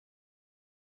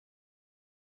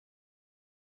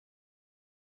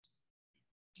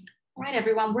All right,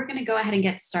 everyone, we're going to go ahead and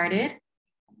get started.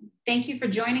 Thank you for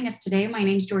joining us today. My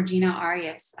name is Georgina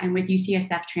Arias. I'm with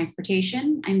UCSF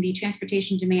Transportation. I'm the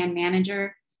Transportation Demand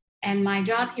Manager, and my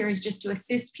job here is just to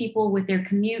assist people with their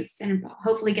commutes and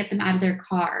hopefully get them out of their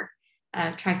car.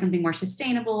 Try something more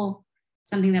sustainable,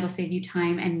 something that'll save you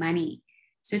time and money.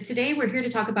 So today we're here to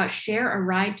talk about Share a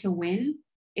Ride to Win.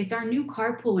 It's our new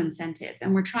carpool incentive,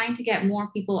 and we're trying to get more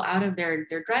people out of their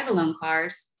drive-alone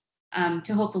cars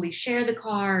to hopefully share the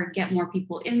car, get more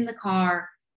people in the car,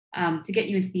 to get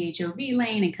you into the HOV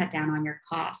lane and cut down on your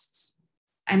costs.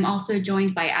 I'm also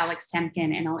joined by Alex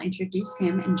Temkin, and I'll introduce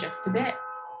him in just a bit.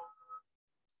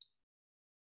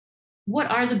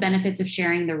 What are the benefits of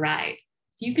sharing the ride?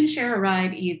 So you can share a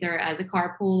ride either as a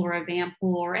carpool or a van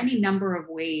pool or any number of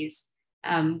ways.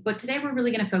 But today we're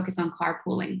really going to focus on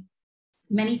carpooling.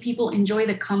 Many people enjoy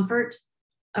the comfort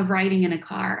of riding in a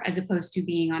car as opposed to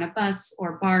being on a bus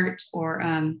or BART or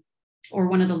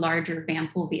one of the larger van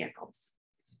pool vehicles.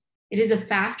 It is a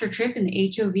faster trip in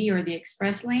the HOV or the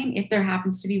express lane if there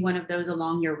happens to be one of those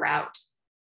along your route.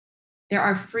 There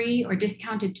are free or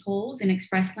discounted tolls in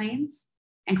express lanes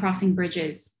and crossing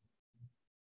bridges.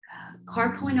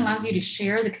 Carpooling allows you to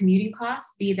share the commuting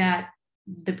costs, be that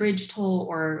the bridge toll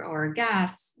or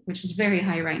gas, which is very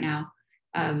high right now,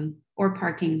 or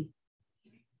parking.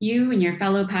 You and your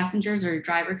fellow passengers or your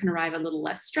driver can arrive a little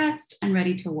less stressed and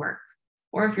ready to work.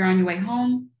 Or if you're on your way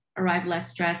home, arrive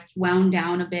less stressed, wound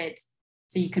down a bit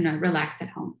so you can relax at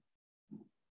home.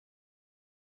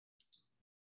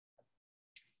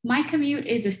 My Commute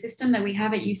is a system that we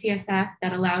have at UCSF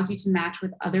that allows you to match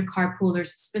with other carpoolers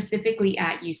specifically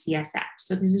at UCSF.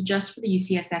 So this is just for the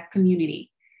UCSF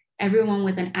community. Everyone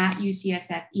with an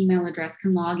 @UCSF email address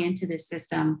can log into this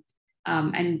system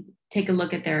and take a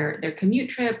look at their commute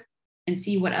trip and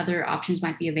see what other options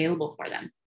might be available for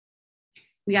them.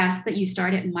 We ask that you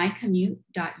start at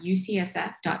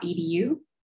mycommute.ucsf.edu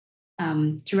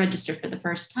to register for the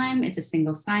first time. It's a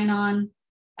single sign-on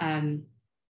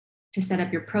to set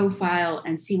up your profile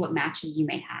and see what matches you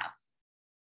may have.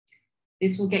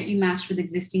 This will get you matched with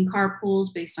existing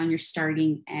carpools based on your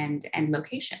starting and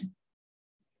location.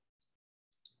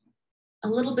 A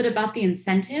little bit about the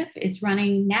incentive. It's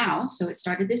running now, so it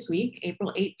started this week,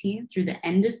 April 18th through the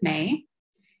end of May.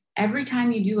 Every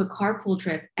time you do a carpool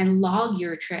trip and log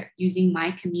your trip using My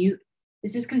Commute,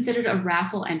 this is considered a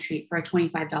raffle entry for a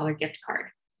 $25 gift card.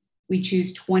 We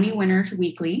choose 20 winners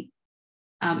weekly,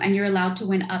 and you're allowed to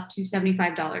win up to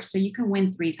 $75, so you can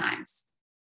win 3 times.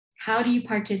 How do you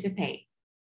participate?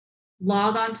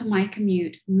 Log on to My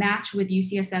Commute, match with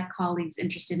UCSF colleagues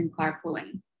interested in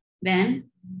carpooling. Then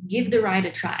give the ride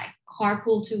a try,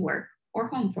 carpool to work or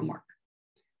home from work.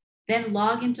 Then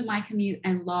log into My Commute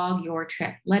and log your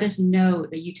trip. Let us know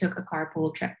that you took a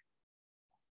carpool trip.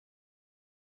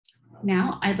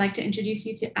 Now, I'd like to introduce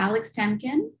you to Alex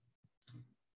Temkin.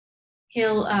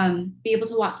 He'll be able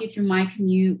to walk you through My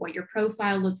Commute, what your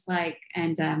profile looks like,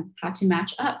 and how to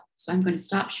match up. So I'm going to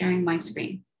stop sharing my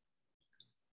screen.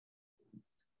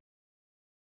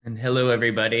 And hello,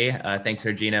 everybody. Thanks,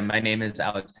 Regina. My name is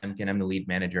Alex Temkin. I'm the lead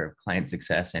manager of client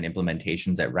success and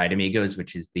implementations at Ride Amigos,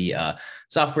 which is the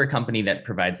software company that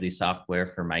provides the software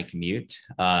for My Commute.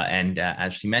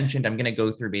 As she mentioned, I'm going to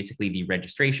go through basically the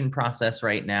registration process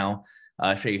right now,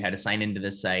 show you how to sign into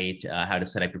the site, how to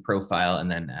set up your profile,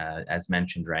 and then, as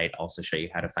mentioned, right, also show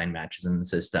you how to find matches in the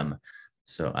system.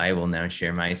 So I will now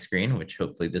share my screen, which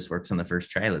hopefully this works on the first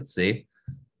try. Let's see.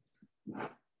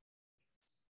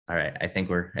 All right, I think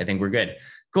we're good.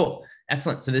 Cool,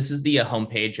 excellent. So this is the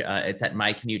homepage. It's at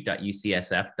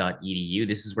mycommute.ucsf.edu.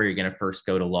 This is where you're going to first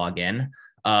go to log in.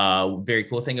 Very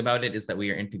cool thing about it is that we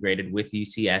are integrated with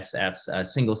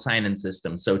UCSF's single sign-in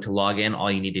system. So to log in, all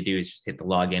you need to do is just hit the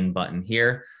login button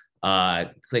here.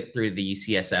 Click through the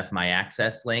UCSF My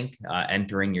Access link,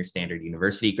 entering your standard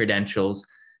university credentials,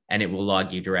 and it will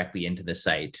log you directly into the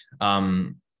site.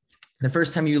 The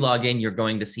first time you log in, you're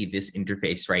going to see this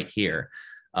interface right here.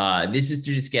 This is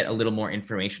to just get a little more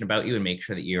information about you and make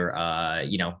sure that you're,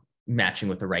 matching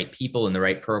with the right people and the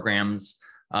right programs.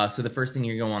 So the first thing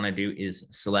you're going to want to do is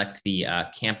select the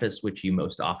campus which you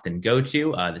most often go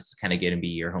to. This is kind of going to be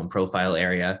your home profile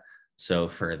area. So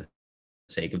for the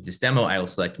sake of this demo, I will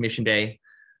select Mission Bay.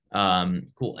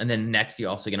 Cool. And then next, you're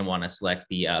also going to want to select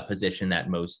the position that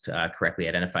most correctly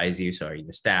identifies you. So are you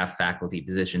a staff, faculty,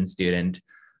 physician, student?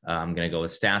 I'm going to go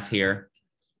with staff here.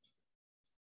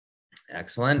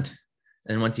 Excellent.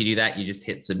 And once you do that, you just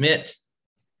hit submit,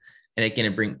 and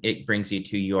it brings you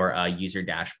to your user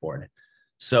dashboard.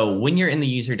 So when you're in the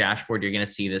user dashboard, you're going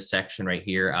to see this section right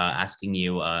here asking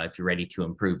you if you're ready to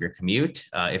improve your commute.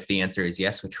 If the answer is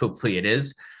yes, which hopefully it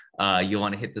is, you'll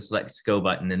want to hit the select go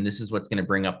button. And this is what's going to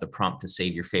bring up the prompt to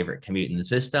save your favorite commute in the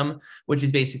system, which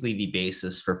is basically the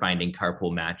basis for finding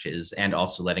carpool matches and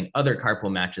also letting other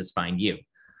carpool matches find you.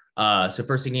 So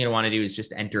first thing you're going to want to do is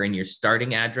just enter in your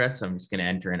starting address. So I'm just going to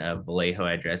enter in a Vallejo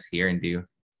address here and do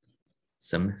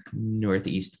some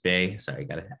Northeast Bay. Sorry,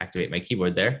 got to activate my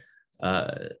keyboard there.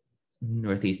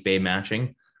 Northeast Bay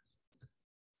matching.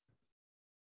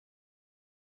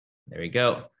 There we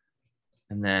go.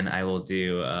 And then I will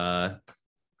do,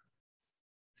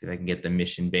 see if I can get the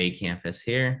Mission Bay campus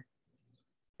here.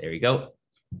 There we go.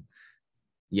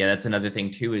 Yeah, that's another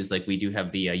thing too, is like we do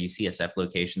have the UCSF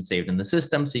location saved in the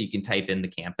system. So you can type in the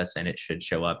campus and it should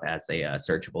show up as a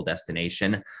searchable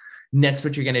destination. Next,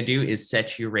 what you're going to do is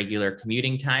set your regular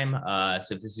commuting time.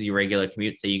 So if this is your regular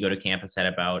commute, say you go to campus at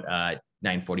about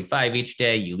 9:45 each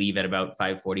day, you leave at about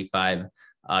 5:45.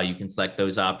 You can select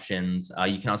those options.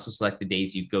 You can also select the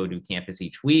days you go to campus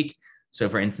each week. So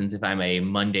for instance, if I'm a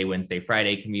Monday, Wednesday,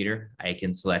 Friday commuter, I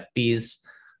can select these.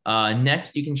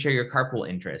 Next, you can share your carpool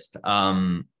interest.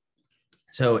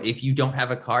 So if you don't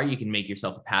have a car, you can make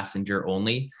yourself a passenger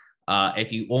only.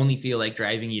 If you only feel like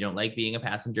driving, you don't like being a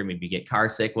passenger, maybe you get car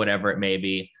sick, whatever it may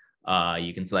be,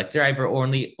 you can select driver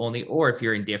only, or if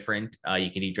you're indifferent,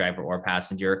 you can do driver or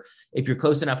passenger. If you're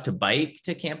close enough to bike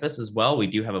to campus as well, we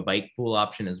do have a bike pool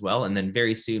option as well. And then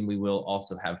very soon we will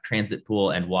also have transit pool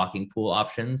and walking pool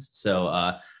options.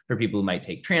 So for people who might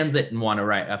take transit and want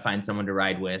to find someone to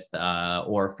ride with,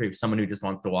 or for someone who just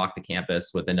wants to walk to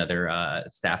campus with another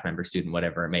staff member, student,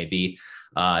 whatever it may be,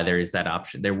 there is that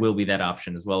option. There will be that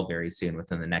option as well very soon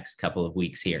within the next couple of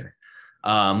weeks here.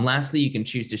 Lastly, you can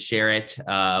choose to share it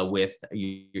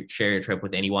share your trip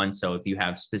with anyone. So if you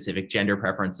have specific gender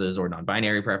preferences or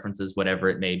non-binary preferences, whatever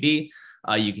it may be,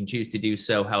 you can choose to do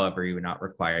so. However, you're not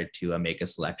required to make a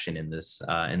selection in this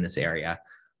area.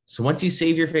 So once you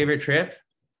save your favorite trip,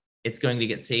 it's going to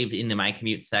get saved in the My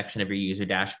Commute section of your user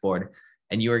dashboard,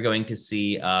 and you are going to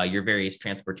see your various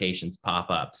transportations pop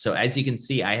up. So as you can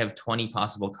see, I have 20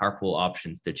 possible carpool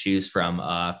options to choose from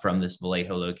this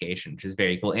Vallejo location, which is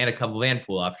very cool, and a couple of van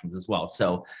pool options as well.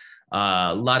 So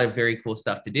a lot of very cool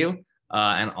stuff to do.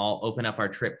 And I'll open up our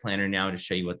trip planner now to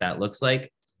show you what that looks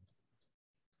like.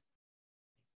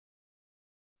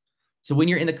 So when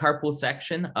you're in the carpool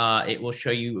section, it will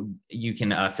show you, you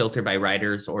can filter by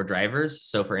riders or drivers.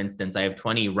 So for instance, I have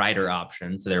 20 rider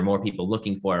options. So there are more people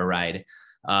looking for a ride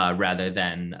rather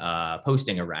than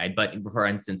posting a ride. But for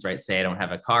instance, right, say I don't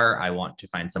have a car, I want to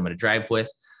find someone to drive with.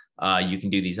 You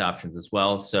can do these options as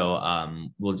well. So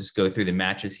we'll just go through the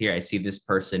matches here. I see this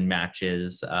person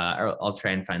matches, or I'll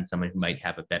try and find someone who might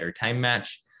have a better time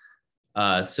match.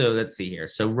 So let's see here.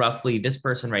 So roughly this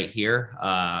person right here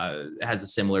has a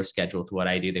similar schedule to what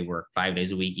I do. They work 5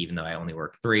 days a week, even though I only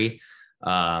work 3.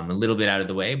 A little bit out of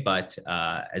the way, but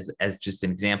as just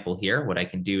an example here, what I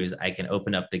can do is I can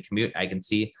open up the commute. I can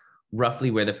see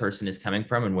roughly where the person is coming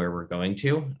from and where we're going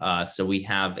to. So we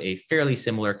have a fairly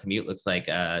similar commute. Looks like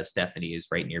Stephanie is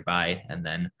right nearby, and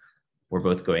then we're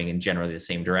both going in generally the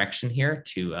same direction here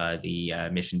to the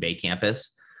Mission Bay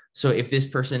campus. So if this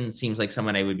person seems like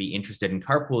someone I would be interested in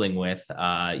carpooling with,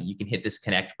 you can hit this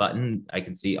connect button. I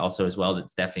can see also as well that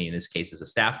Stephanie in this case is a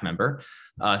staff member.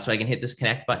 So I can hit this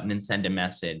connect button and send a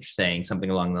message saying something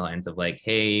along the lines of like,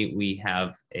 hey, we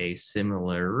have a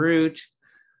similar route.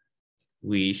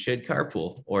 We should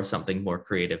carpool, or something more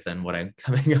creative than what I'm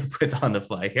coming up with on the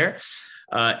fly here.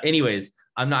 Anyways,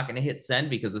 I'm not going to hit send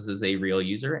because this is a real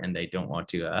user and they don't want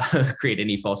to create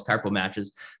any false carpool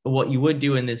matches. But what you would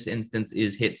do in this instance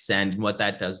is hit send. And what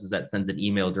that does is that sends an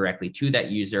email directly to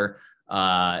that user.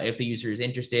 If the user is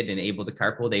interested and able to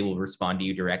carpool, they will respond to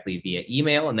you directly via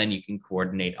email, and then you can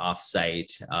coordinate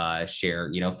offsite,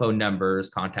 share, phone numbers,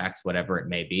 contacts, whatever it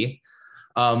may be.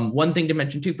 One thing to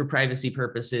mention too, for privacy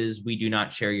purposes, we do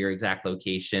not share your exact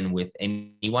location with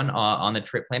anyone on the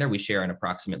trip planner. We share an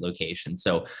approximate location.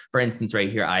 So for instance, right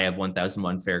here, I have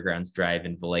 1001 Fairgrounds Drive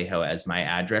in Vallejo as my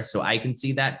address. So I can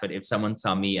see that, but if someone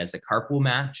saw me as a carpool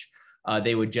match,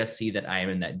 they would just see that I am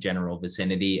in that general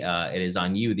vicinity. It is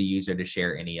on you, the user, to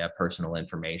share any personal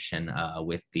information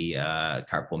with the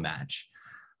carpool match.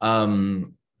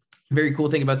 Very cool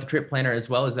thing about the trip planner as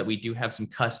well is that we do have some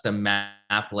custom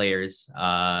map layers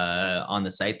on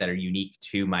the site that are unique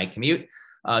to My Commute.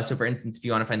 So for instance, if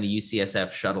you want to find the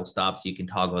UCSF shuttle stops, you can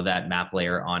toggle that map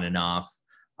layer on and off.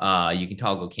 You can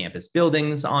toggle campus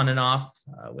buildings on and off,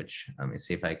 which let me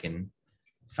see if I can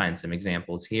find some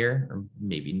examples here, or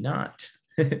maybe not.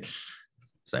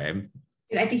 Sorry.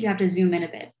 I think you have to zoom in a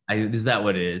bit. Is that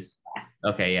what it is?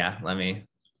 Yeah. Okay, yeah, let me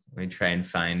try and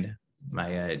find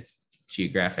my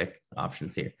geographic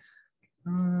options here.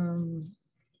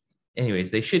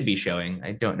 anyways, they should be showing.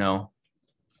 I don't know.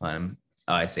 Oh,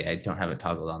 I see. I don't have it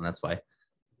toggled on. That's why.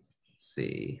 Let's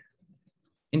see.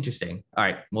 Interesting. All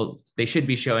right. Well, they should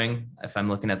be showing. If I'm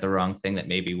looking at the wrong thing, that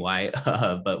may be why,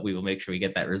 but we will make sure we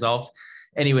get that resolved.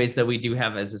 Anyways, though, we do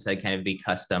have, as I said, kind of the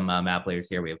custom map layers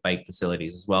here. We have bike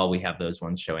facilities as well. We have those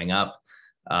ones showing up.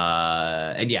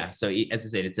 And yeah, so as I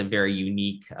said, it's a very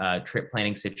unique trip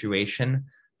planning situation.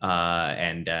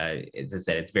 And as I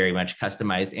said, it's very much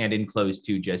customized and enclosed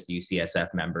to just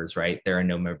UCSF members, right? There are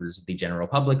no members of the general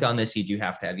public on this. You do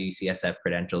have to have UCSF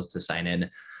credentials to sign in.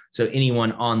 So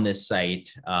anyone on this site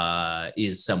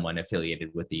is someone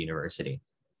affiliated with the university.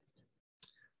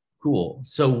 Cool.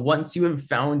 So once you have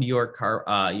found your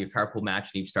carpool match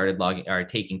and you've started logging or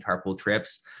taking carpool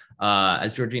trips,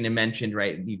 as Georgina mentioned,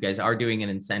 right, you guys are doing an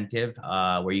incentive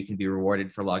where you can be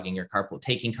rewarded for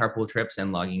taking carpool trips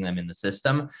and logging them in the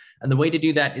system. And the way to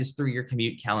do that is through your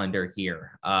commute calendar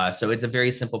here. So it's a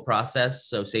very simple process.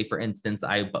 So say, for instance,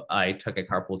 I took a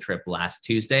carpool trip last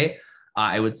Tuesday.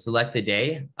 I would select the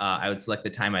day. I would select the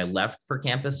time I left for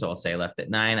campus. So I'll say I left at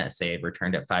 9. I say I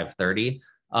returned at 5:30.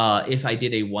 If I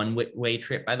did a one-way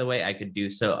trip, by the way, I could do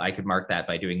so. I could mark that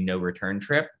by doing no return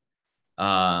trip.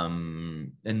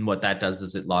 And what that does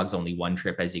is it logs only one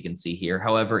trip, as you can see here.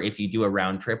 However, if you do a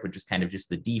round trip, which is kind of just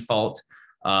the default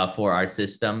for our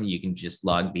system, you can just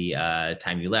log the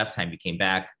time you left, time you came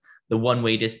back, the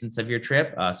one-way distance of your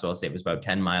trip. So I'll say it was about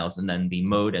 10 miles, and then the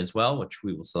mode as well, which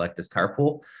we will select as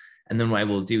carpool. And then what I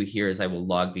will do here is I will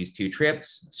log these 2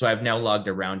 trips. So I've now logged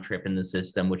a round trip in the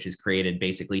system, which has created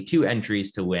basically 2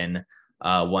 entries to win,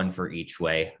 one for each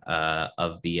way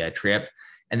of the trip.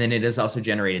 And then it has also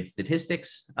generated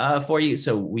statistics for you.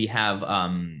 So we have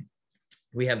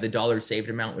the dollars saved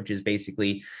amount, which is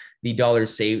basically the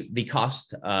dollars saved, the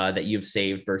cost that you've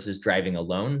saved versus driving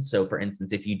alone. So for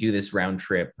instance, if you do this round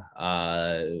trip,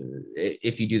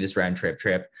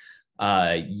 trip,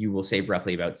 you will save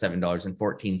roughly about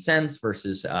 $7.14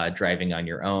 versus driving on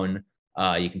your own.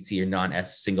 You can see your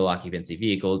non-single occupancy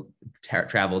vehicle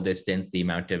travel distance,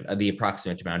 the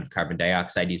approximate amount of carbon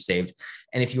dioxide you've saved.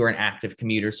 And if you are an active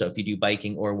commuter, so if you do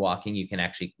biking or walking, you can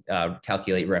actually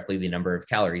calculate roughly the number of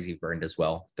calories you've burned as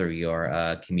well through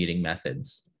your commuting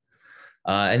methods.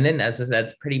 And then, as I said,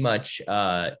 that's pretty much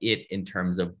it in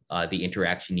terms of the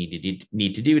interaction you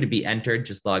need to do to be entered.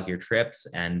 Just log your trips,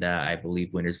 and I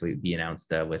believe winners will be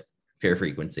announced with fair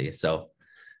frequency. So,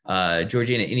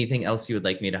 Georgina, anything else you would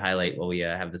like me to highlight while we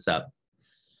have this up?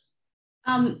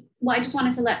 Well, I just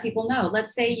wanted to let people know.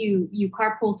 Let's say you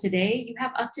carpool today. You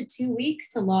have up to 2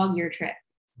 weeks to log your trip.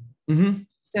 Mm-hmm.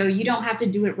 So you don't have to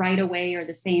do it right away or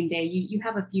the same day. You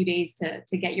have a few days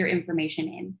to get your information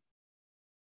in.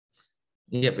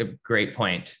 Yep, great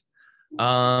point.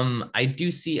 I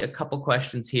do see a couple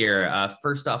questions here.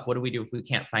 First off, what do we do if we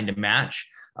can't find a match?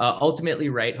 Ultimately,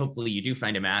 right, hopefully you do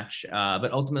find a match,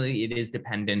 but ultimately it is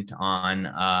dependent on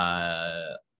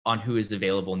who is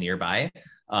available nearby.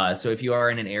 So if you are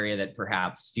in an area that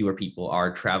perhaps fewer people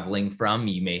are traveling from,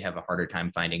 you may have a harder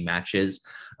time finding matches.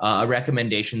 A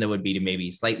recommendation that would be to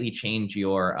maybe slightly change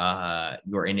your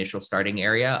initial starting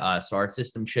area. So our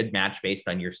system should match based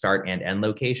on your start and end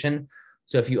location.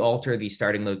 So if you alter the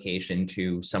starting location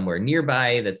to somewhere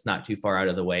nearby that's not too far out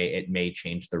of the way, it may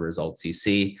change the results you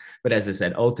see. But as I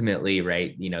said, ultimately,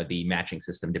 right, the matching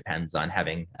system depends on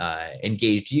having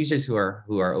engaged users who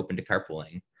are open to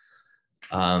carpooling.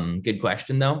 Good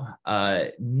question, though.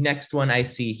 Next one I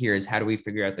see here is, how do we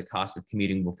figure out the cost of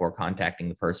commuting before contacting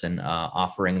the person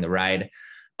offering the ride?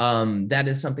 That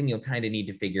is something you'll kind of need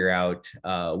to figure out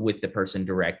with the person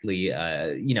directly.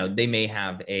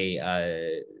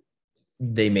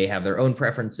 They may have their own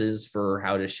preferences for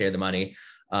how to share the money.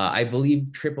 I believe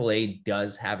AAA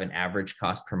does have an average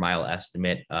cost per mile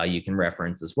estimate you can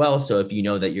reference as well. So if you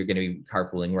know that you're going to be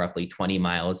carpooling roughly 20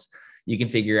 miles, you can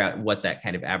figure out what that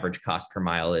kind of average cost per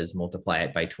mile is, multiply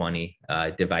it by 20,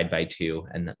 divide by 2,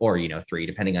 or 3,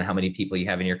 depending on how many people you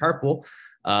have in your carpool.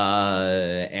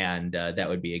 And that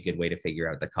would be a good way to figure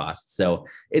out the cost. So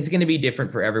it's going to be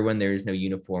different for everyone. There is no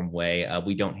uniform way.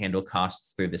 We don't handle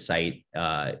costs through the site.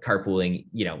 Carpooling,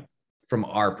 from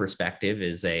our perspective,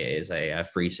 is a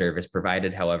free service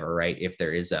provided. However, right, if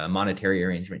there is a monetary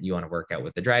arrangement you want to work out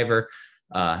with the driver,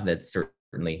 that's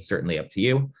certainly up to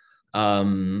you.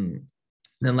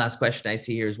 Then last question I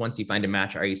see here is, once you find a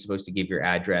match, are you supposed to give your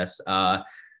address?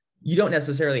 You don't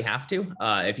necessarily have to.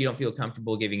 If you don't feel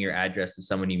comfortable giving your address to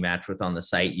someone you match with on the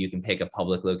site, you can pick a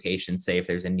public location, say if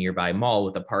there's a nearby mall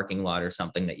with a parking lot or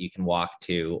something that you can walk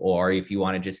to, or if you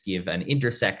want to just give an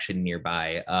intersection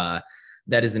nearby,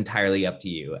 that is entirely up to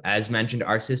you. As mentioned,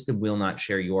 our system will not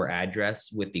share your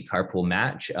address with the carpool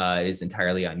match. It is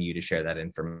entirely on you to share that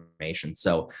information.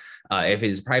 So if it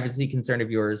is a privacy concern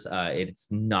of yours, it's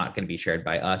not going to be shared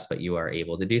by us, but you are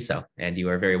able to do so, and you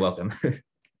are very welcome. All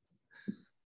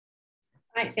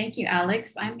right, thank you,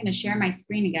 Alex. I'm going to share my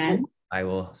screen again. I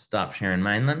will stop sharing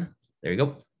mine then. There you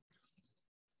go.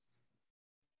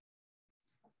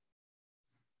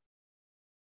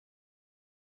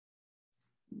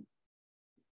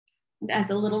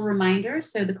 As a little reminder,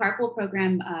 so the carpool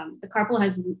program, the carpool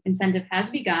incentive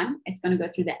has begun. It's going to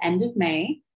go through the end of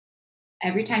May.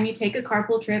 Every time you take a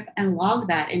carpool trip and log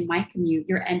that in My Commute,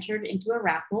 you're entered into a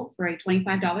raffle for a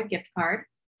 $25 gift card.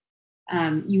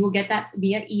 You will get that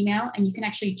via email, and you can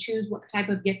actually choose what type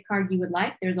of gift card you would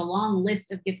like. There's a long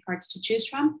list of gift cards to choose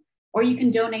from, or you can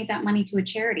donate that money to a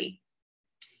charity.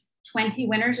 20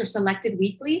 winners are selected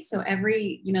weekly. So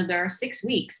there are 6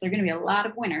 weeks. There are going to be a lot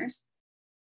of winners.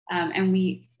 And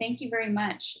we thank you very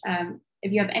much.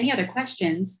 If you have any other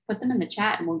questions, put them in the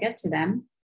chat and we'll get to them.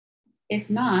 If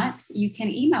not, you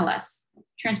can email us,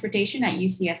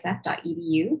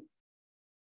 transportation@ucsf.edu.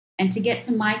 And to get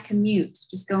to My Commute,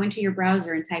 just go into your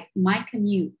browser and type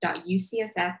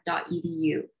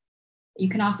mycommute.ucsf.edu. You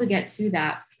can also get to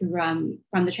that from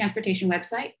the transportation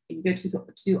website. If you go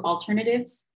to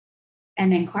alternatives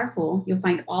and then carpool, you'll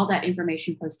find all that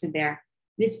information posted there.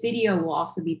 This video will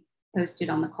also be posted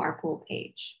on the carpool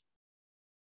page.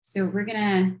 So we're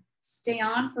gonna stay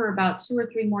on for about 2 or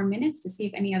 3 more minutes to see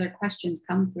if any other questions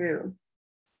come through.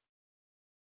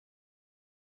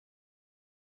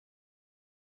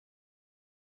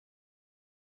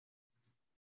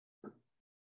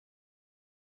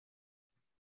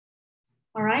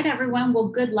 All right, everyone, well,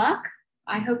 good luck.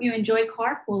 I hope you enjoy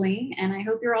carpooling and I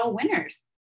hope you're all winners.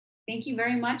 Thank you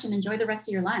very much and enjoy the rest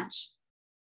of your lunch.